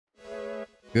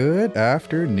Good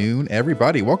afternoon,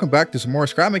 everybody. Welcome back to some more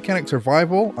Scrap Mechanic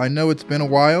Survival. I know it's been a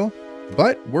while,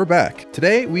 but we're back.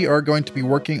 Today, we are going to be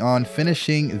working on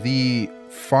finishing the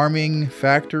farming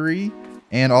factory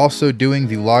and also doing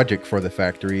the logic for the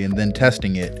factory and then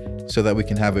testing it so that we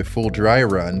can have a full dry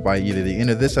run by either the end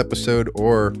of this episode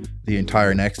or the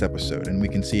entire next episode. And we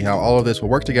can see how all of this will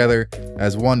work together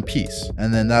as one piece.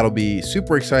 And then that'll be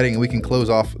super exciting and we can close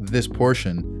off this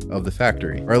portion of the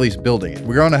factory, or at least building it.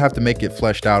 We're going to have to make it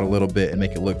fleshed out a little bit and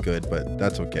make it look good, but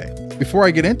that's okay. Before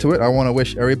I get into it, I want to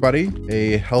wish everybody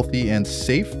a healthy and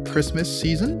safe Christmas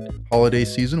season, holiday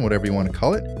season, whatever you want to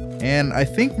call it. And I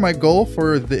think my goal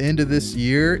for the end of this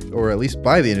year, or at least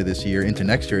by the end of this year into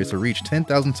next year, is to reach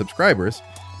 10,000 subscribers.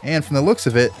 And from the looks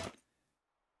of it,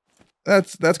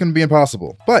 that's going to be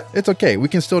impossible, but it's okay. We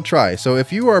can still try. So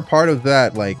if you are a part of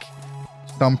that, like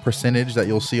some percentage that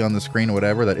you'll see on the screen or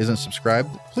whatever that isn't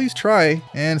subscribed, please try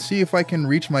and see if I can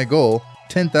reach my goal,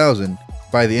 10,000,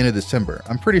 by the end of December.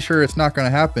 I'm pretty sure it's not going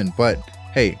to happen, but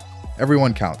hey,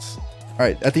 everyone counts. All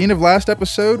right, at the end of last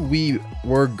episode, we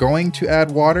were going to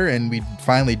add water, and we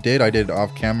finally did. I did it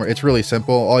off camera. It's really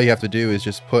simple. All you have to do is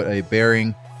just put a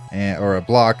bearing or a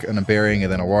block and a bearing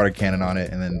and then a water cannon on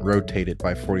it and then rotate it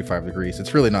by 45 degrees.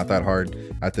 It's really not that hard.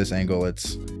 At this angle,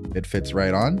 it fits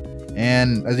right on.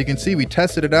 And as you can see, we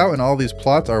tested it out and all these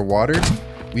plots are watered.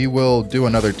 We will do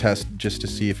another test just to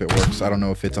see if it works. I don't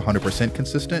know if it's 100%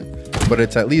 consistent, but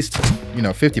it's at least,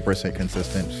 50%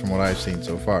 consistent from what I've seen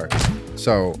so far.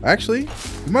 So actually,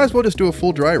 we might as well just do a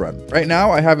full dry run. Right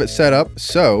now, I have it set up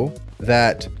so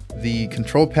that the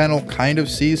control panel kind of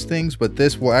sees things, but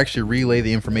this will actually relay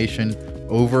the information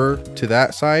over to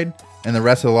that side, and the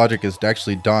rest of the logic is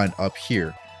actually done up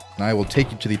here. And I will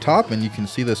take you to the top, and you can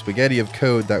see the spaghetti of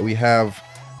code that we have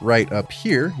right up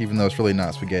here, even though it's really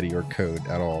not spaghetti or code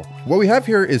at all. What we have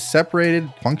here is separated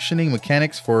functioning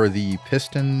mechanics for the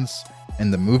pistons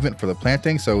and the movement for the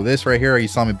planting. So this right here, you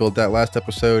saw me build that last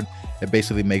episode. It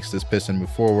basically makes this piston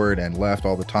move forward and left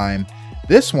all the time.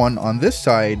 This one on this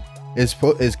side is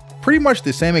pretty much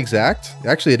the same exact.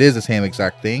 Actually, it is the same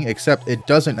exact thing, except it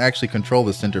doesn't actually control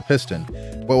the center piston.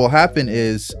 What will happen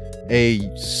is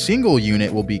a single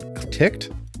unit will be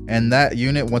ticked, and that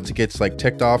unit, once it gets like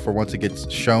ticked off or once it gets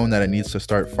shown that it needs to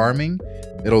start farming,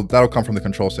 that'll come from the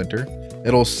control center.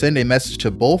 It'll send a message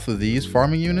to both of these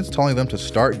farming units telling them to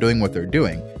start doing what they're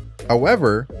doing.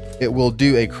 However, it will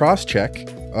do a cross check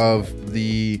of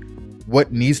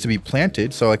what needs to be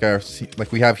planted. So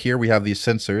like we have here, we have these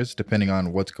sensors depending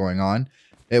on what's going on.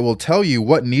 It will tell you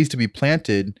what needs to be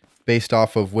planted based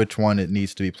off of which one it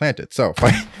needs to be planted. So if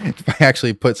I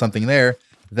actually put something there,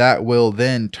 that will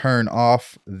then turn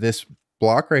off this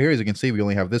block right here. As you can see, we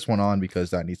only have this one on because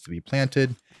that needs to be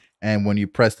planted. And when you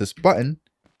press this button,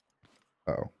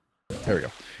 there we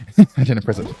go. I didn't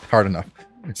press it hard enough.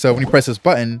 So when you press this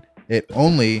button, it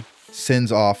only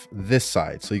sends off this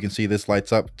side. So you can see this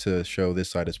lights up to show this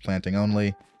side is planting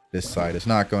only. This side is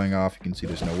not going off. You can see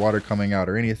there's no water coming out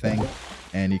or anything.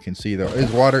 And you can see there is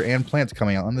water and plants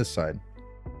coming out on this side.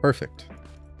 Perfect.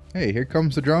 Hey, here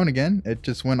comes the drone again. It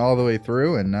just went all the way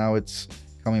through and now it's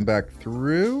coming back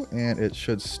through and it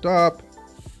should stop,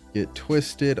 get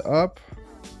twisted up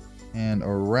and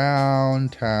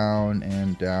around town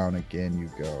and down again you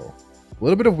go. A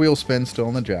little bit of wheel spin still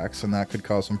in the jacks and that could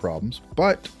cause some problems,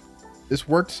 but this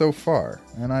worked so far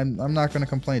and I'm not going to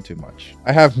complain too much.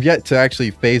 I have yet to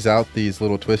actually phase out these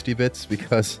little twisty bits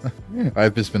because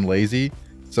I've just been lazy.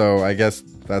 So I guess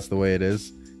that's the way it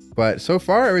is. But so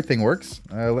far, everything works.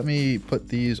 Let me put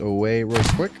these away real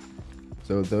quick.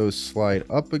 So those slide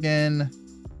up again.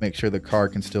 Make sure the car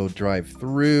can still drive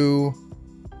through.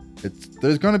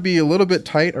 There's going to be a little bit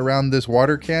tight around this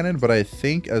water cannon, but I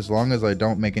think as long as I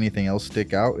don't make anything else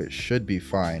stick out, it should be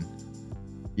fine.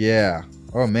 Yeah.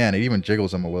 Oh man, it even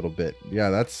jiggles them a little bit. Yeah,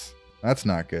 that's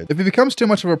not good. If it becomes too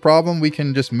much of a problem, we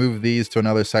can just move these to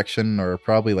another section or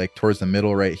probably like towards the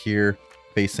middle right here,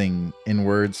 facing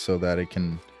inwards so that it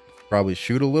can probably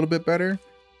shoot a little bit better,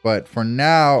 but for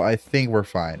now I think we're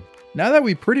fine. Now that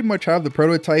we pretty much have the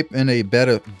prototype in a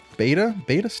beta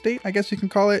state, I guess you can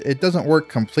call it, it doesn't work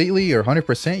completely or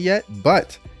 100% yet,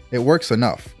 but it works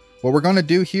enough. What we're going to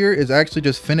do here is actually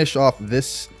just finish off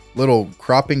this little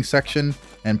cropping section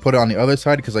and put it on the other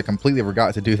side because I completely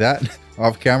forgot to do that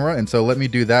off camera, and so let me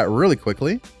do that really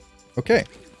quickly. Okay,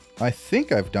 I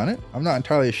think I've done it. I'm not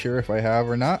entirely sure if I have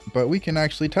or not, but we can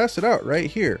actually test it out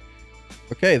right here.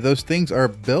 Okay, those things are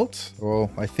built.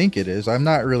 Well, I think it is. I'm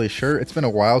not really sure. It's been a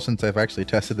while since I've actually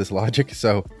tested this logic,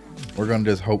 so we're going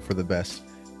to just hope for the best.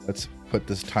 Let's put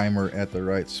this timer at the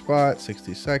right spot.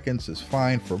 60 seconds is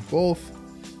fine for both.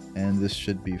 And this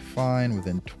should be fine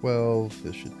within 12.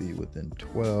 This should be within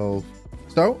 12.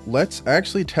 So let's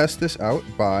actually test this out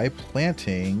by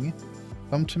planting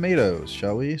some tomatoes,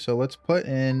 shall we? So let's put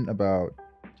in about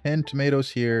 10 tomatoes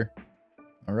here.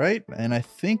 All right, and I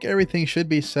think everything should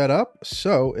be set up.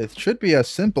 So it should be as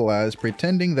simple as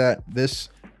pretending that this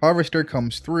harvester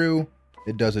comes through,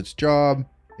 it does its job,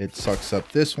 it sucks up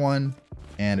this one,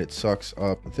 and it sucks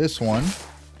up this one.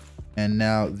 And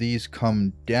now these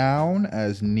come down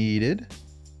as needed.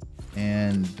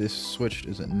 And this switch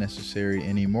isn't necessary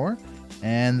anymore.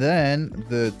 And then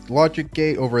the logic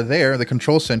gate over there, the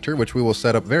control center, which we will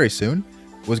set up very soon,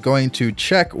 was going to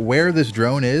check where this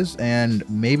drone is and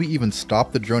maybe even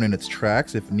stop the drone in its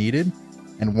tracks if needed.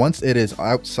 And once it is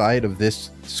outside of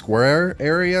this square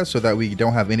area so that we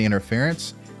don't have any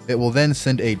interference, it will then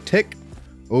send a tick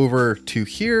over to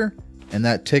here. And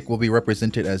that tick will be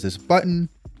represented as this button.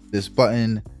 This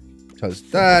button does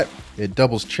that. It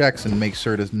doubles checks and makes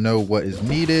sure to know what is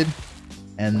needed.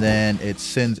 And then it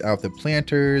sends out the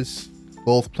planters.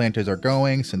 Both planters are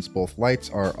going since both lights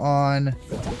are on.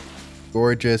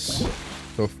 Gorgeous.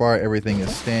 So far, everything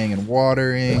is staying and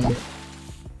watering.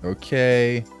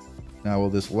 Okay. Now, will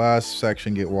this last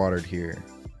section get watered here?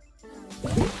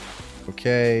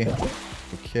 Okay.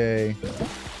 Okay.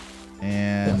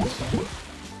 And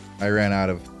I ran out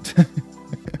of...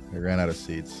 I ran out of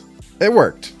seeds. It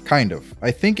worked, kind of. I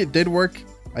think it did work.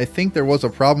 I think there was a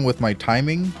problem with my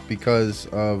timing because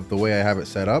of the way I have it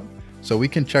set up. So we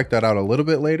can check that out a little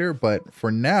bit later. But for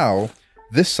now,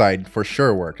 this side for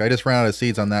sure worked. I just ran out of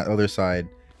seeds on that other side.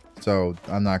 So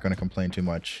I'm not going to complain too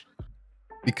much.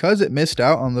 Because it missed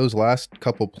out on those last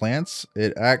couple plants,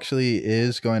 it actually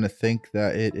is going to think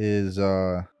that it is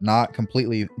not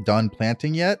completely done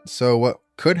planting yet. So what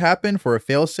could happen for a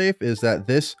failsafe is that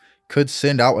this could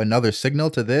send out another signal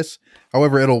to this.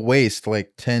 However, it'll waste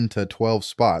like 10 to 12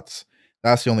 spots.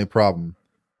 That's the only problem.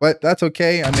 But that's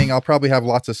okay. I mean, I'll probably have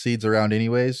lots of seeds around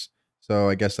anyways. So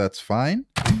I guess that's fine.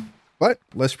 But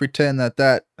let's pretend that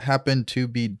that happened to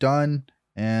be done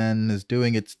and is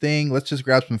doing its thing. Let's just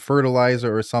grab some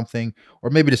fertilizer or something. Or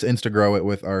maybe just insta-grow it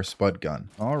with our spud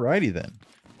gun. Alrighty then.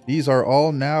 These are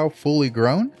all now fully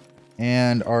grown.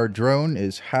 And our drone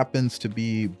happens to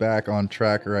be back on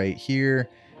track right here.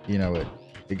 You know,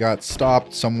 it got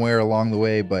stopped somewhere along the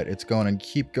way, but it's going to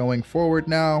keep going forward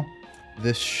now.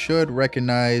 This should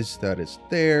recognize that it's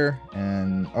there.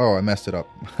 And, oh, I messed it up.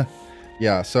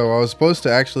 Yeah, so I was supposed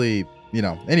to actually, you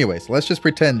know, anyways, let's just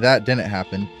pretend that didn't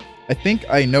happen. I think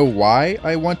I know why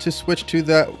I want to switch to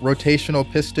that rotational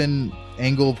piston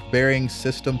angle bearing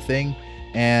system thing.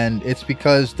 And it's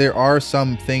because there are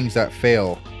some things that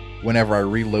fail whenever I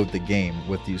reload the game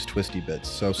with these twisty bits.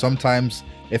 So sometimes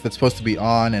if it's supposed to be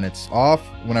on and it's off,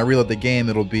 when I reload the game,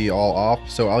 it'll be all off.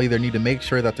 So I'll either need to make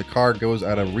sure that the car goes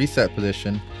at a reset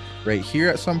position right here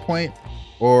at some point,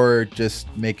 or just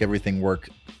make everything work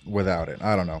without it.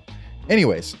 I don't know.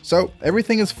 Anyways, so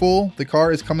everything is full. The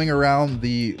car is coming around.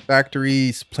 The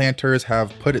factory's planters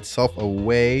have put itself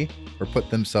away, or put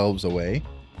themselves away.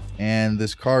 And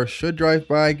this car should drive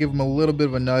by, give them a little bit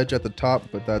of a nudge at the top,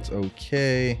 but that's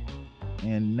okay.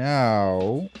 And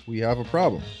now we have a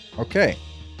problem. Okay,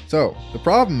 so the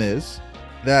problem is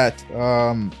that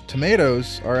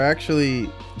tomatoes are actually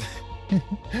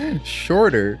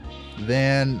shorter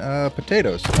than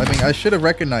potatoes. I mean, I should have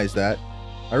recognized that.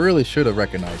 I really should have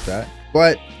recognized that.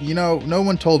 But, you know, no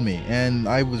one told me, and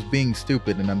I was being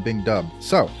stupid and I'm being dumb.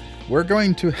 So we're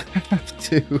going to have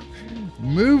to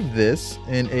move this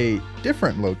in a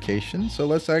different location. So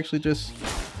let's actually just...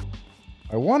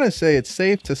 I want to say it's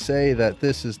safe to say that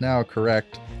this is now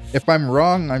correct. If I'm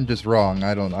wrong, I'm just wrong.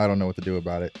 I don't know what to do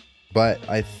about it. But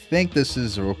I think this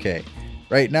is okay.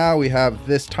 Right now we have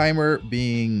this timer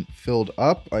being filled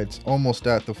up. It's almost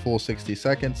at the full 60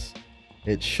 seconds.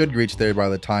 It should reach there by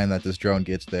the time that this drone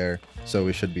gets there, so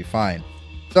we should be fine.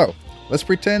 So let's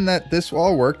pretend that this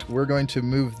all worked. We're going to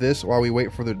move this while we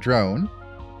wait for the drone.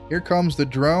 Here comes the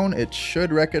drone. It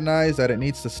should recognize that it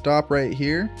needs to stop right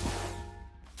here.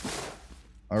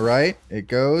 All right, it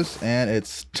goes and it's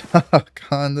stuck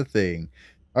on the thing.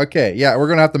 Okay, yeah, we're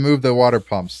gonna have to move the water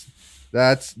pumps.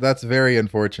 That's very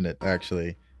unfortunate,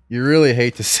 actually. You really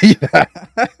hate to see that.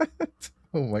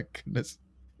 Oh my goodness.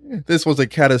 This was a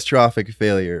catastrophic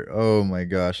failure. Oh my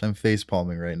gosh, I'm face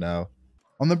palming right now.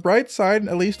 On the bright side,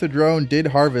 at least the drone did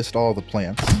harvest all the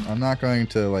plants. I'm not going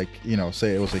to, like, you know,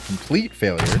 say it was a complete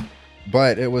failure,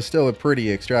 but it was still a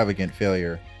pretty extravagant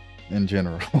failure in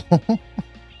general.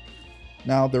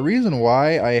 Now, the reason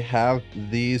why I have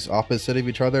these opposite of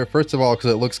each other, first of all,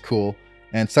 because it looks cool,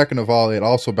 and second of all, it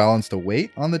also balanced the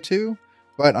weight on the two.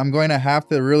 but I'm going to have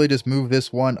to really just move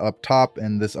this one up top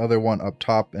and this other one up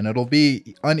top, and it'll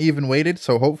be uneven weighted,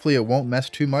 so hopefully it won't mess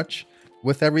too much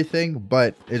with everything,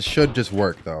 but it should just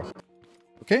work though.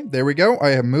 Okay, there we go. I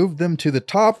have moved them to the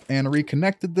top and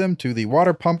reconnected them to the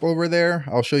water pump over there.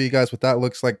 I'll show you guys what that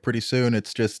looks like pretty soon.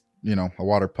 It's just, you know, a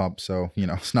water pump, so, you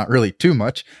know, it's not really too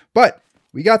much, but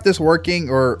we got this working,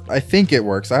 or I think it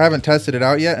works. I haven't tested it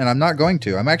out yet, and I'm not going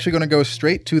to. I'm actually going to go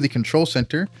straight to the control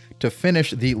center to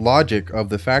finish the logic of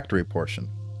the factory portion.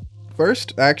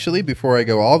 First, actually, before I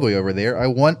go all the way over there, I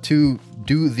want to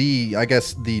do the, I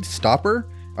guess, the stopper.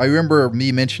 I remember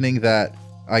me mentioning that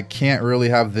I can't really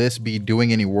have this be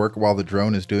doing any work while the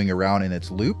drone is doing around in its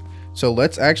loop. So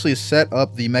let's actually set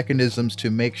up the mechanisms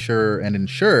to make sure and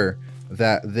ensure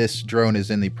that this drone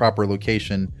is in the proper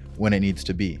location when it needs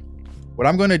to be. What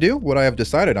I'm going to do, what I have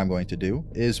decided I'm going to do,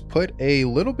 is put a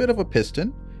little bit of a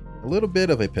piston.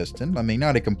 I mean,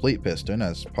 not a complete piston,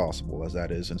 as possible as that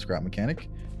is in Scrap Mechanic.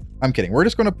 I'm kidding. We're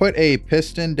just going to put a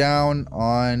piston down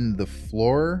on the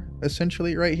floor,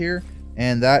 essentially, right here.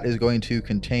 And that is going to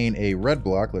contain a red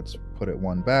block. Let's put it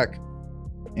one back.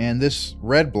 And this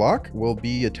red block will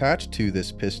be attached to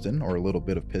this piston, or a little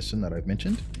bit of piston that I've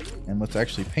mentioned. And let's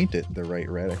actually paint it the right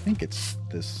red. I think it's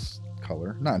this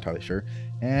color, not entirely sure.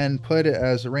 And put it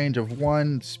as a range of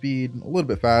 1, speed a little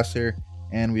bit faster,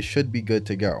 and we should be good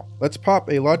to go. Let's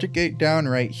pop a logic gate down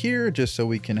right here just so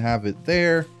we can have it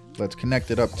there. Let's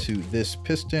connect it up to this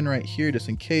piston right here just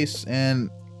in case, and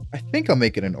I think I'll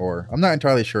make it an OR. I'm not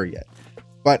entirely sure yet.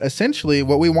 But essentially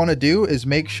what we want to do is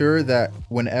make sure that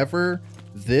whenever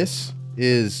this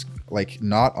is like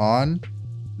not on,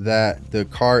 that the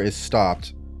car is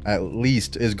stopped, at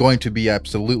least is going to be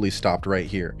absolutely stopped right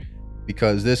here.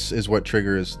 Because this is what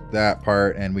triggers that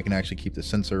part, and we can actually keep the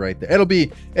sensor right there.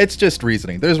 It's just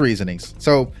reasoning. There's reasonings.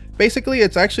 So basically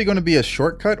it's actually going to be a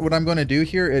shortcut. What I'm going to do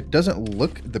here, it doesn't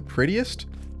look the prettiest,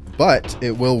 but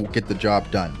it will get the job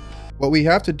done. What we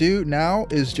have to do now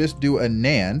is just do a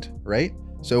NAND, right?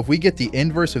 So if we get the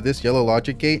inverse of this yellow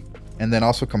logic gate and then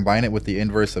also combine it with the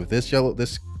inverse of this yellow,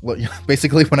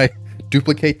 basically when I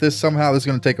duplicate this somehow, this is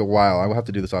going to take a while. I will have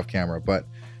to do this off camera, but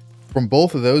from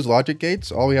both of those logic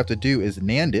gates, all we have to do is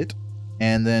NAND it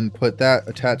and then put that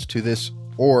attached to this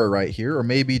OR right here, or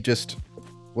maybe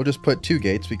we'll just put 2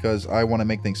 gates because I want to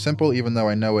make things simple, even though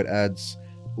I know it adds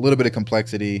a little bit of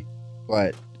complexity,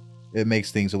 but it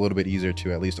makes things a little bit easier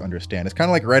to at least understand. It's kind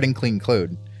of like writing clean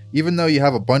code. Even though you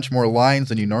have a bunch more lines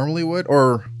than you normally would,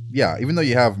 or yeah, even though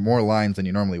you have more lines than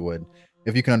you normally would,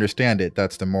 if you can understand it,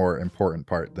 that's the more important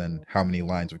part than how many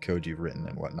lines of code you've written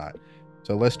and whatnot.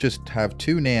 So let's just have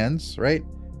 2 NANDs, right?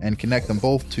 And connect them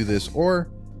both to this OR.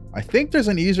 I think there's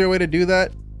an easier way to do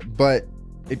that, but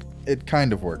it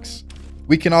kind of works.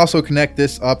 We can also connect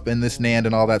this up and this NAND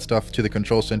and all that stuff to the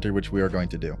control center, which we are going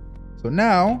to do. So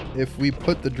now, if we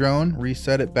put the drone,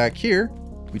 reset it back here,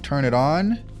 we turn it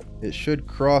on, it should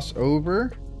cross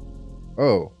over.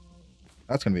 Oh,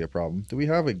 that's going to be a problem. Do we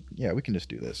have a... Yeah, we can just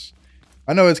do this.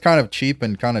 I know it's kind of cheap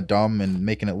and kind of dumb and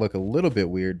making it look a little bit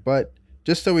weird, but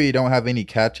just so we don't have any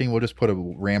catching, we'll just put a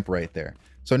ramp right there.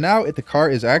 So now the car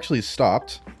is actually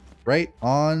stopped right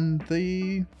on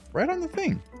the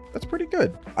thing. That's pretty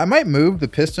good. I might move the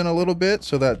piston a little bit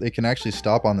so that they can actually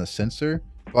stop on the sensor,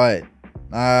 but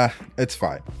it's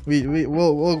fine.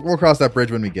 We'll cross that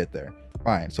bridge when we get there.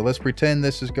 Fine. So let's pretend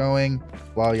this is going,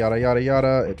 blah, yada, yada,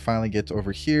 yada. It finally gets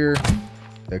over here.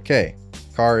 Okay.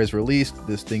 Car is released.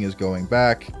 This thing is going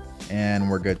back and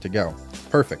we're good to go.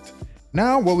 Perfect.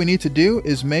 Now what we need to do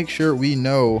is make sure we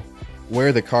know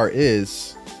where the car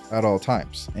is at all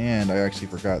times. And I actually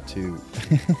forgot to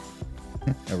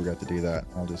do that.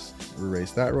 I'll just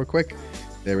erase that real quick.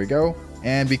 There we go.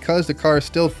 And because the car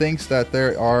still thinks that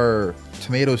there are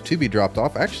tomatoes to be dropped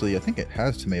off, actually, I think it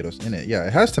has tomatoes in it. Yeah,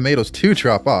 it has tomatoes to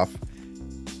drop off.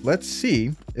 Let's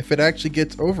see if it actually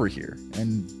gets over here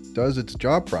and does its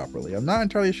job properly. I'm not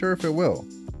entirely sure if it will.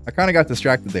 I kind of got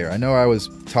distracted there. I know I was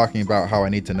talking about how I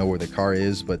need to know where the car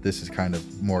is, but this is kind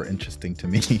of more interesting to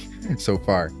me so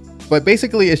far. But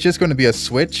basically, it's just going to be a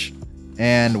switch.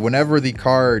 And whenever the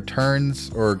car turns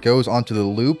or goes onto the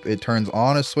loop, it turns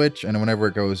on a switch. And whenever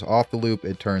it goes off the loop,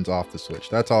 it turns off the switch.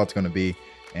 That's all it's going to be.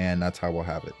 And that's how we'll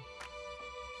have it.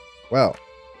 Well,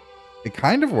 it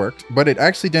kind of worked, but it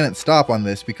actually didn't stop on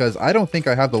this because I don't think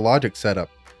I have the logic set up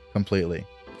completely.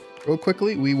 Real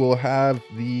quickly, we will have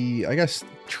the, I guess,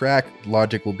 track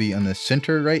logic will be in the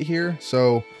center right here.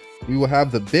 So we will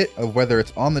have the bit of whether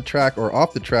it's on the track or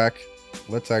off the track.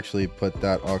 Let's actually put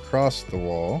that across the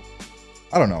wall.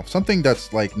 I don't know, something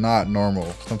that's like not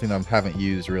normal, something that I haven't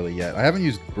used really yet. I haven't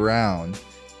used brown.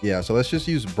 Yeah, so let's just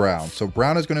use brown. So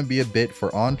brown is going to be a bit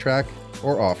for on track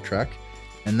or off track.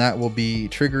 and that will be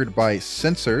triggered by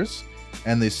sensors,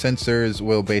 and the sensors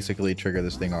will basically trigger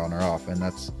this thing on or off. And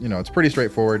that's, you know, it's pretty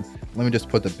straightforward. Let me just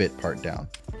put the bit part down.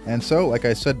 And so, like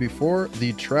I said before,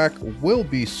 the track will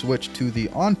be switched to the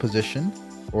on position,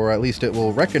 or at least it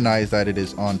will recognize that it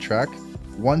is on track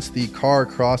once the car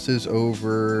crosses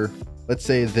over, let's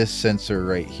say, this sensor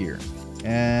right here.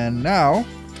 And now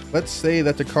let's say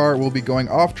that the car will be going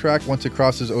off track once it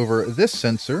crosses over this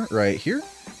sensor right here,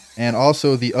 and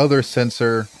also the other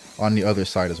sensor on the other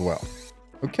side as well.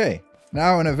 Okay,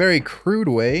 now in a very crude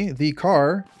way, the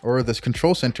car, or this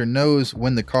control center, knows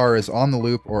when the car is on the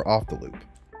loop or off the loop.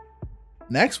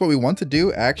 Next, what we want to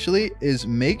do actually is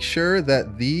make sure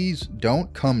that these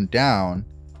don't come down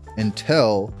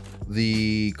until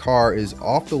the car is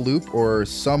off the loop or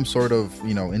some sort of,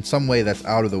 you know, in some way that's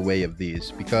out of the way of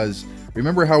these. Because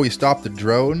remember how we stopped the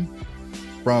drone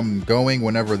from going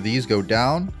whenever these go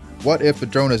down? What if the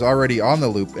drone is already on the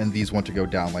loop and these want to go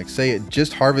down? Like, say it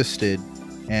just harvested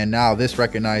and now this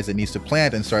recognizes it needs to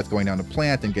plant and starts going down to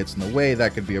plant and gets in the way.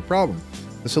 That could be a problem.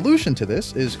 The solution to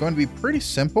this is going to be pretty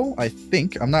simple, I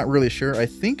think. I'm not really sure. I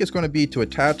think it's going to be to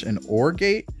attach an OR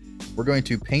gate. We're going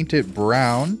to paint it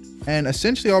brown, and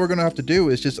essentially all we're going to have to do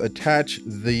is just attach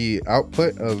the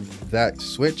output of that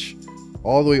switch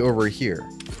all the way over here.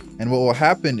 And what will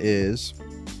happen is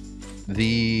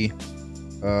the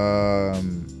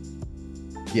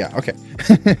yeah, okay.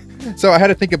 So I had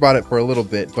to think about it for a little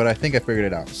bit, but I think I figured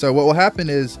it out. So what will happen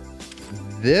is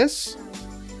this,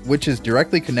 which is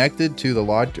directly connected to the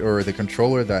or the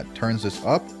controller that turns this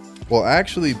up, will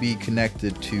actually be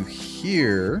connected to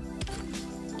here,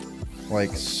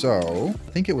 like so.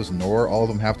 I think it was NOR. All of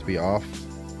them have to be off.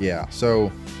 Yeah. So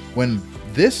when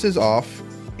this is off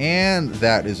and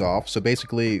that is off, so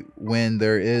basically when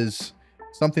there is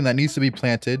something that needs to be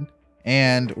planted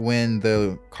and when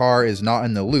the car is not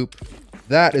in the loop,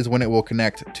 that is when it will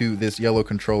connect to this yellow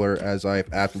controller, as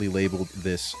I've aptly labeled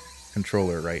this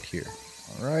controller right here.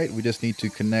 All right, we just need to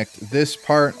connect this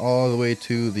part all the way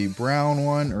to the brown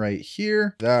one right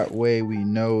here. That way we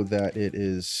know that it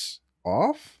is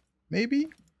off, maybe?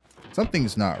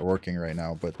 Something's not working right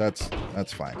now, but that's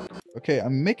fine. Okay,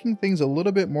 I'm making things a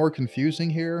little bit more confusing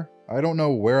here. I don't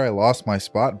know where I lost my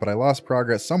spot, but I lost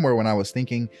progress somewhere when I was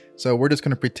thinking. So we're just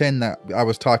gonna pretend that I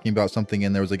was talking about something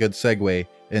and there was a good segue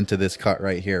into this cut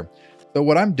right here. So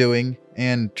what I'm doing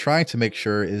and trying to make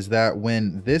sure is that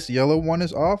when this yellow one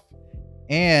is off,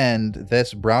 and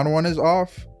this brown one is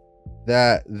off,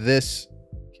 that this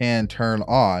can turn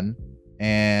on,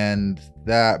 and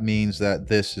that means that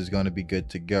this is going to be good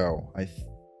to go. I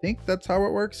think that's how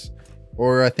it works,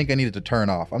 or I think I need it to turn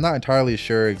off. I'm not entirely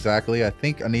sure exactly. I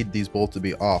think I need these both to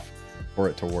be off for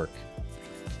it to work.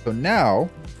 So now,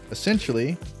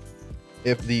 essentially,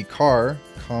 if the car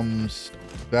comes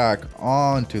back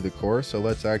onto the course, so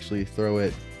let's actually throw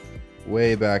it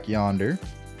way back yonder.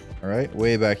 All right,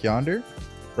 way back yonder.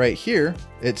 Right here,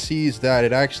 it sees that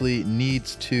it actually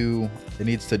needs to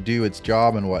do its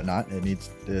job and whatnot.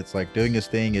 It's like doing its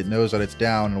thing. It knows that it's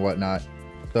down and whatnot.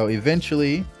 So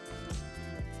eventually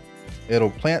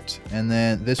it'll plant, and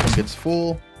then this one gets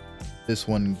full. This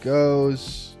one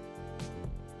goes.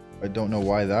 I don't know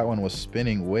why that one was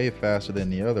spinning way faster than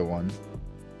the other one.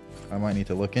 I might need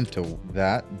to look into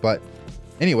that. But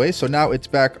anyway, so now it's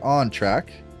back on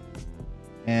track.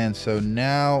 And so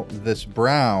now this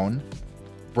brown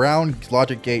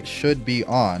logic gate should be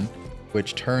on,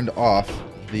 which turned off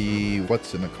the,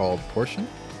 what's it called, portion,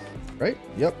 right?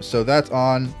 Yep, so that's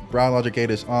on, brown logic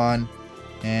gate is on,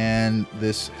 and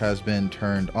this has been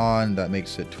turned on. That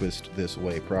makes it twist this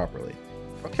way properly.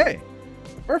 Okay,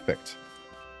 perfect.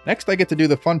 Next, I get to do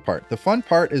the fun part. The fun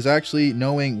part is actually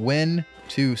knowing when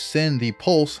to send the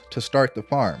pulse to start the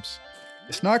farms.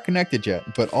 It's not connected yet,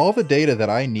 but all the data that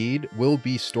I need will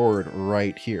be stored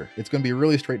right here. It's going to be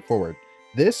really straightforward.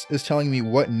 This is telling me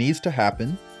what needs to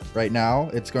happen. Right now,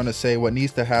 it's going to say what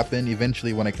needs to happen.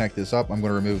 Eventually, when I connect this up, I'm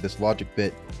going to remove this logic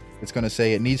bit. It's going to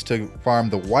say it needs to farm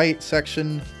the white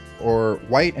section, or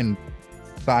white and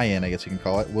cyan, I guess you can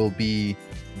call it, will be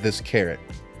this carrot.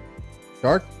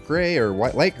 Dark gray or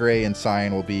white, light gray and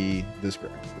cyan will be this,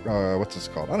 what's this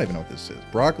called? I don't even know what this is.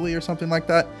 Broccoli or something like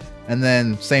that. And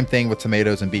then same thing with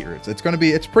tomatoes and beetroots. It's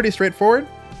pretty straightforward.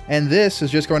 And this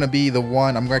is just going to be the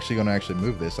one. I'm actually going to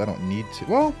move this. I don't need to.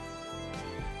 Well,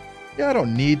 yeah, I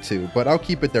don't need to, but I'll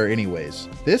keep it there anyways.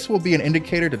 This will be an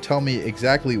indicator to tell me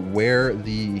exactly where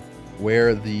the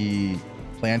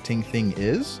planting thing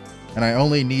is. And I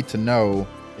only need to know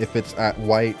if it's at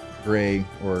white, gray,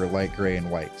 or light gray and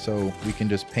white. So we can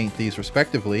just paint these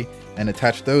respectively and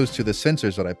attach those to the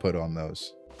sensors that I put on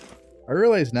those. I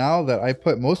realize now that I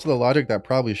put most of the logic that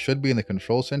probably should be in the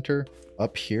control center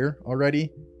up here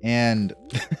already, and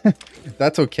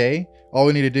that's okay. All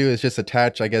we need to do is just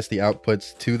attach, I guess, the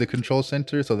outputs to the control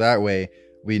center, so that way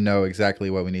we know exactly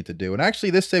what we need to do. And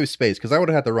actually this saves space, because I would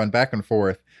have had to run back and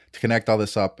forth to connect all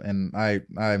this up, and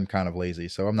I'm kind of lazy,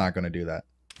 so I'm not going to do that.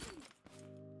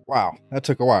 Wow, that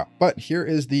took a while. But here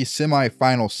is the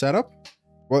semi-final setup.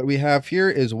 What we have here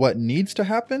is what needs to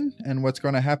happen, and what's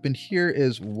going to happen here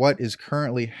is what is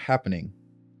currently happening.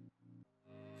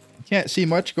 You can't see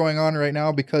much going on right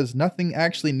now because nothing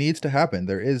actually needs to happen.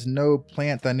 There is no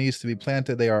plant that needs to be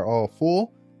planted. They are all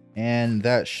full, and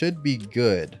that should be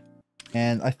good.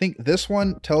 And I think this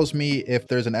one tells me if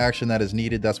there's an action that is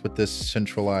needed. That's what this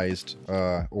centralized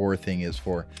OR thing is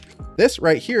for. This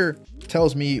right here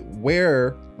tells me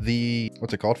where the,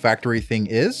 what's it called, factory thing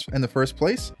is in the first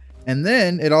place. And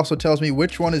then it also tells me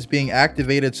which one is being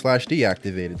activated /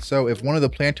 deactivated. So if one of the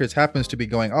planters happens to be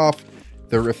going off,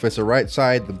 if it's the right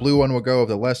side, the blue one will go. If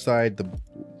the left side, the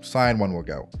cyan one will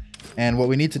go. And what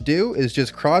we need to do is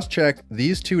just cross-check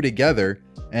these two together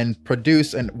and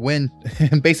produce and when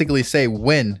and basically say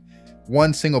when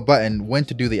one single button when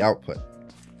to do the output.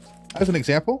 As an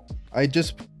example, I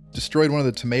just destroyed one of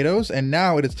the tomatoes, and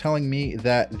now it is telling me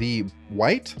that the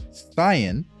white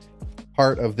cyan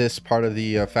part of this part of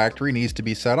the factory needs to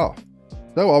be set off.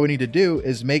 So all we need to do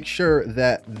is make sure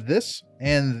that this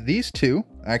and these two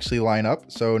actually line up.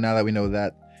 So now that we know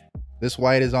that this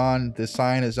white is on, this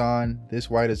cyan is on, this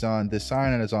white is on, this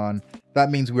cyan is on,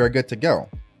 that means we are good to go.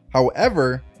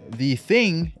 However, the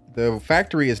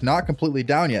factory is not completely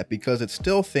down yet because it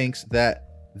still thinks that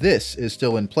this is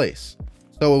still in place.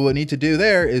 So what we need to do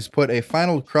there is put a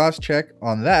final cross check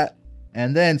on that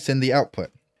and then send the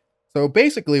output. So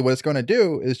basically what it's going to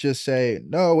do is just say,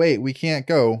 no, wait, we can't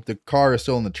go. The car is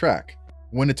still on the track.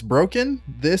 When it's broken,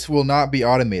 this will not be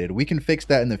automated. We can fix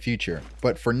that in the future.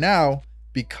 But for now,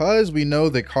 because we know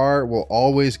the car will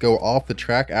always go off the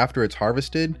track after it's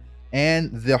harvested,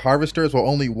 and the harvesters will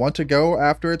only want to go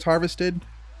after it's harvested,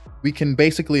 we can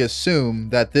basically assume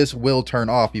that this will turn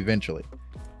off eventually.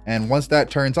 And once that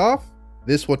turns off,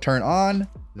 this will turn on.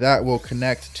 That will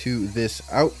connect to this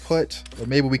output, or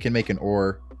maybe we can make an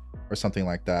OR or something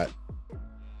like that.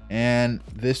 And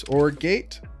this OR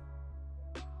gate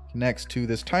connects to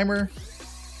this timer.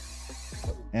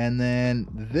 And then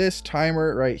this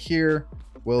timer right here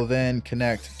will then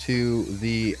connect to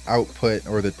the output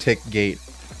or the tick gate,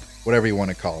 whatever you want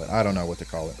to call it. I don't know what to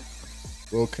call it.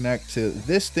 We'll connect to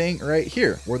this thing right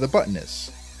here where the button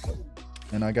is.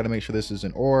 And I got to make sure this is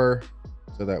an OR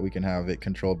so that we can have it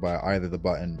controlled by either the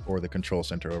button or the control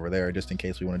center over there, just in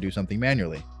case we want to do something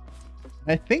manually.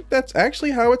 I think that's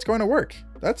actually how it's going to work.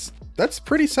 That's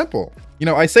pretty simple. You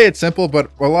know, I say it's simple,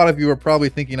 but a lot of you are probably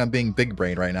thinking I'm being big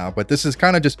brain right now, but this is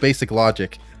kind of just basic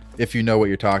logic if you know what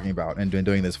you're talking about and been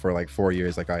doing this for like 4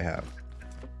 years like I have.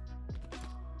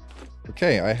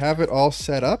 Okay, I have it all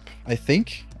set up. I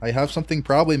think I have something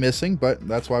probably missing, but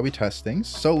that's why we test things.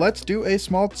 So let's do a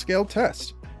small scale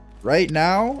test. Right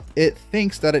now, it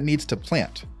thinks that it needs to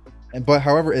plant, but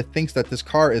however, it thinks that this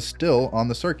car is still on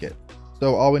the circuit.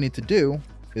 So all we need to do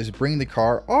is bring the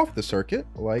car off the circuit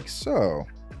like so.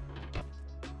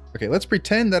 Okay, let's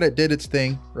pretend that it did its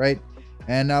thing, right?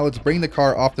 And now let's bring the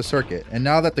car off the circuit. And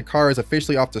now that the car is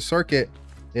officially off the circuit,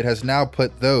 it has now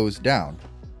put those down.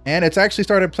 And it's actually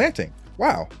started planting.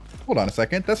 Wow. Hold on a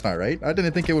second. That's not right. I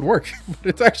didn't think it would work, but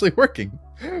it's actually working.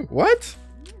 What?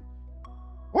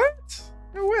 What?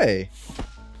 No way.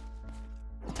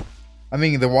 I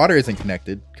mean, the water isn't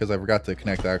connected because I forgot to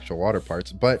connect the actual water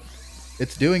parts, but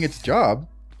it's doing its job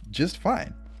just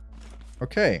fine.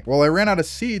 Okay, well, I ran out of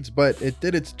seeds, but it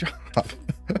did its job.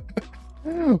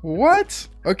 What?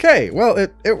 Okay, well,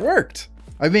 it worked.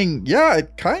 I mean, yeah,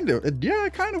 it kind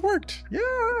of worked.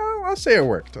 Yeah, I'll say it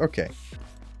worked. Okay.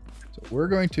 So we're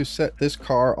going to set this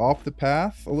car off the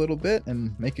path a little bit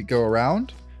and make it go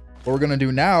around. What we're going to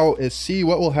do now is see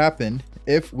what will happen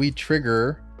if we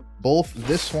trigger both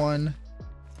this one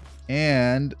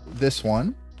and this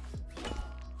one.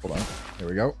 Hold on. There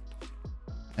we go.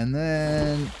 And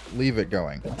then leave it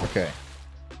going. Okay.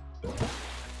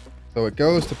 So it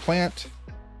goes to plant.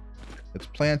 It's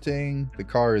planting. The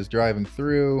car is driving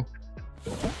through.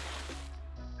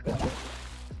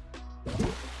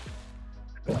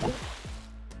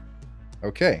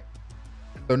 Okay.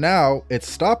 So now it's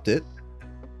stopped it.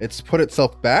 It's put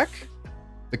itself back.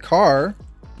 The car,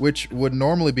 which would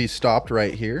normally be stopped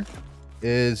right here,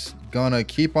 is gonna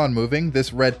keep on moving.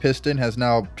 This red piston has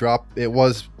now dropped. It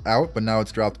was out, but now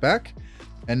it's dropped back.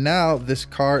 And now this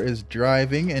car is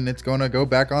driving and it's gonna go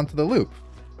back onto the loop.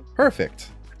 Perfect.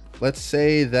 Let's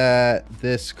say that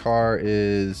this car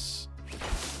is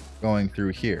going through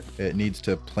here. It needs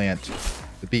to plant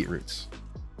the beetroots.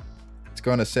 It's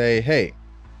going to say, hey,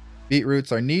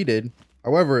 beetroots are needed.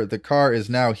 However, the car is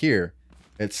now here.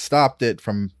 It stopped it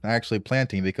from actually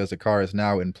planting because the car is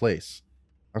now in place.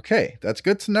 Okay, that's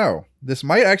good to know. This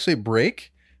might actually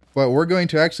break, but we're going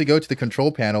to actually go to the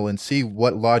control panel and see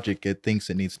what logic it thinks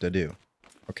it needs to do.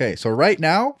 Okay, so right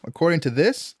now, according to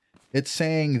this, it's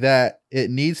saying that it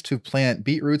needs to plant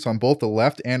beetroots on both the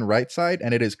left and right side,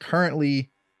 and it is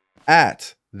currently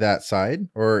at that side,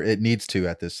 or it needs to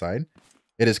at this side.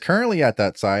 It is currently at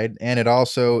that side, and it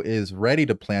also is ready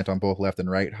to plant on both left and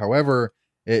right. However,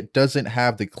 it doesn't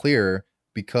have the clear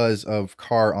because of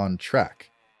car on track.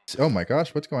 Oh my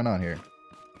gosh, what's going on here?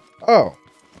 Oh.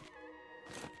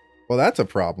 Well, that's a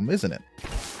problem, isn't it?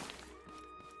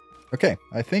 Okay,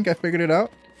 I think I figured it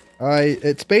out.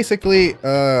 It's basically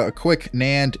a quick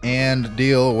NAND and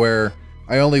deal where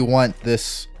I only want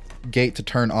this gate to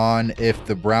turn on if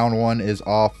the brown one is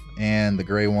off and the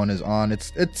gray one is on.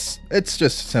 It's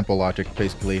just simple logic,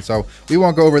 basically. So we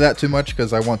won't go over that too much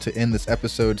because I want to end this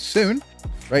episode soon.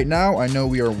 Right now, I know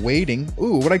we are waiting.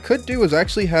 Ooh, what I could do is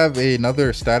actually have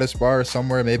another status bar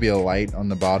somewhere, maybe a light on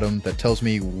the bottom that tells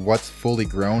me what's fully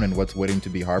grown and what's waiting to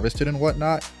be harvested and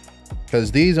whatnot.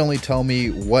 Because these only tell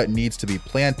me what needs to be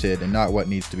planted and not what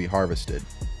needs to be harvested.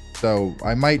 So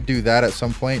I might do that at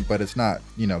some point, but it's not,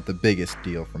 you know, the biggest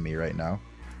deal for me right now.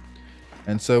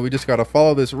 And so we just got to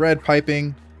follow this red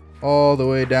piping all the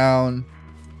way down,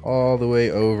 all the way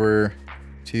over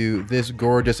to this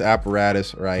gorgeous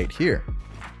apparatus right here.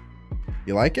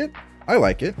 You like it? I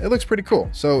like it. It looks pretty cool.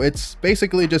 So it's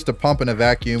basically just a pump and a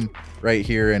vacuum right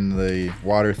here and the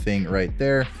water thing right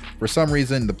there. For some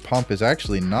reason, the pump is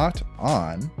actually not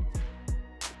on.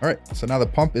 All right, so now the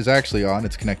pump is actually on.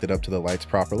 It's connected up to the lights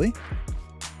properly.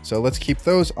 So let's keep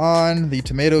those on. The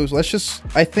tomatoes,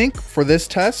 I think for this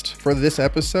test, for this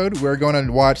episode, we're going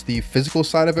to watch the physical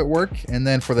side of it work. And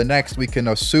then for the next, we can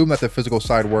assume that the physical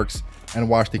side works and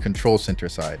watch the control center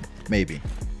side, maybe.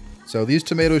 So these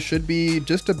tomatoes should be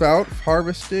just about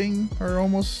harvesting, or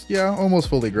almost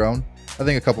fully grown. I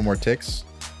think a couple more ticks.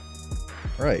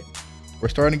 All right, we're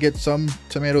starting to get some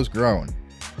tomatoes grown.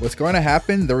 What's going to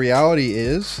happen, the reality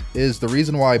is the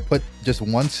reason why I put just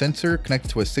one sensor connected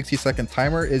to a 60-second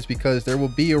timer is because there will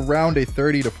be around a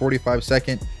 30 to 45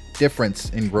 second difference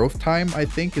in growth time, I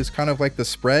think is kind of like the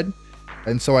spread.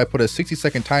 And so I put a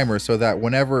 60-second timer so that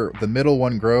whenever the middle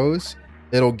one grows,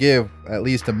 it'll give at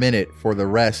least a minute for the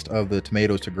rest of the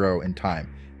tomatoes to grow in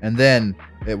time. And then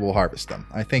it will harvest them.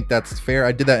 I think that's fair.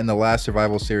 I did that in the last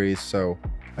survival series, so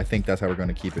I think that's how we're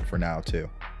going to keep it for now too.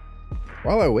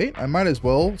 While I wait, I might as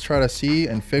well try to see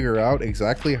and figure out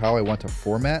exactly how I want to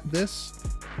format this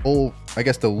whole, I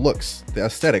guess, the looks, the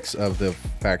aesthetics of the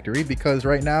factory, because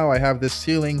right now I have this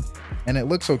ceiling and it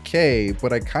looks okay,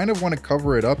 but I kind of want to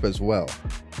cover it up as well.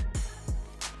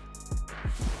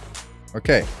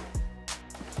 Okay.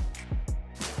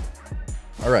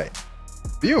 All right.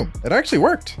 Phew, it actually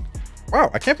worked.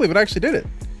 Wow, I can't believe it actually did it.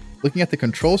 Looking at the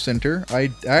control center, I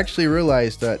actually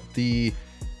realized that the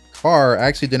car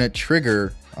actually didn't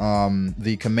trigger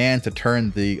the command to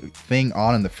turn the thing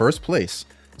on in the first place.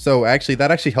 So actually, that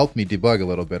actually helped me debug a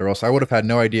little bit, or else I would have had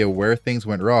no idea where things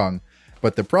went wrong.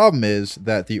 But the problem is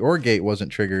that the OR gate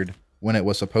wasn't triggered when it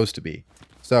was supposed to be.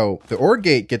 So the OR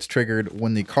gate gets triggered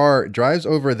when the car drives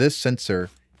over this sensor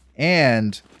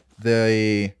and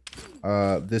the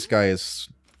this guy is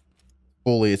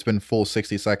fully, it's been full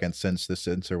 60 seconds since the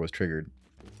sensor was triggered.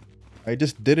 I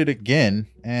just did it again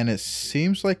and it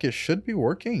seems like it should be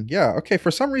working. Yeah, okay,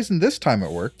 for some reason this time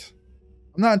it worked.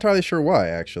 I'm not entirely sure why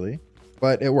actually,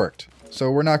 but it worked. So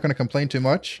we're not going to complain too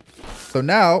much. So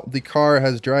now the car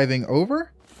has driving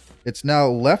over. It's now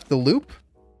left the loop.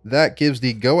 That gives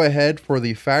the go ahead for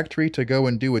the factory to go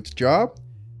and do its job.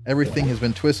 Everything has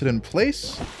been twisted in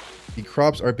place. The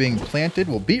crops are being planted.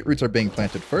 Well, beetroots are being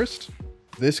planted first.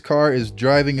 This car is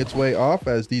driving its way off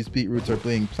as these beetroots are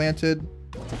being planted.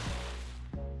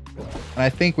 And I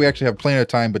think we actually have plenty of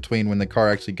time between when the car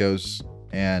actually goes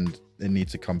and it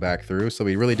needs to come back through. So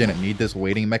we really didn't need this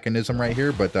waiting mechanism right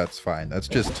here, but that's fine. That's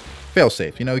just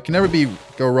fail-safe. You know, it can never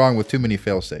go wrong with too many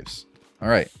fail-safes. All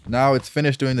right, now it's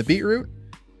finished doing the beetroot.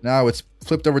 Now it's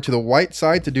flipped over to the white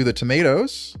side to do the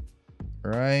tomatoes.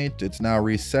 All right, it's now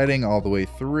resetting all the way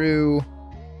through.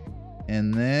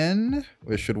 And then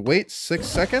we should wait 6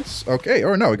 seconds. Okay,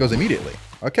 or no, it goes immediately.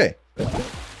 Okay.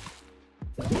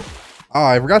 Oh,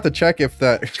 I forgot to check if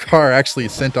that car actually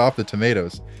sent off the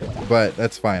tomatoes, but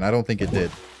that's fine. I don't think it did.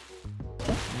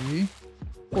 3,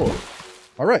 4.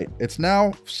 All right, it's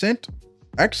now sent.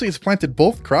 Actually, it's planted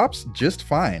both crops just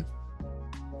fine.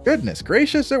 Goodness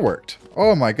gracious, it worked.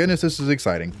 Oh my goodness, this is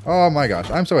exciting. Oh my gosh,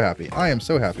 I'm so happy. I am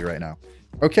so happy right now.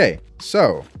 Okay,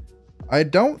 so I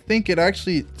don't think it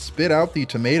actually spit out the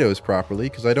tomatoes properly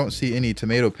because I don't see any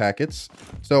tomato packets.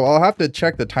 So I'll have to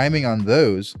check the timing on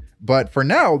those. But for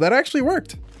now, that actually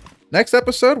worked. Next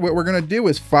episode, what we're going to do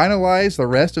is finalize the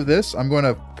rest of this. I'm going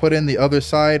to put in the other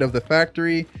side of the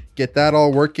factory, get that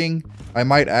all working. I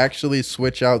might actually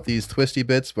switch out these twisty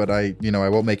bits, but I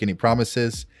won't make any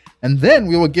promises. And then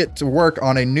we will get to work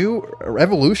on a new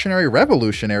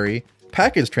revolutionary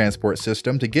package transport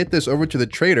system to get this over to the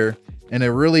trader in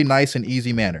a really nice and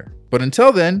easy manner. But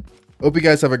until then, hope you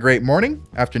guys have a great morning,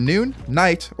 afternoon,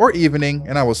 night, or evening,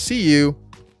 and I will see you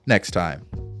next time.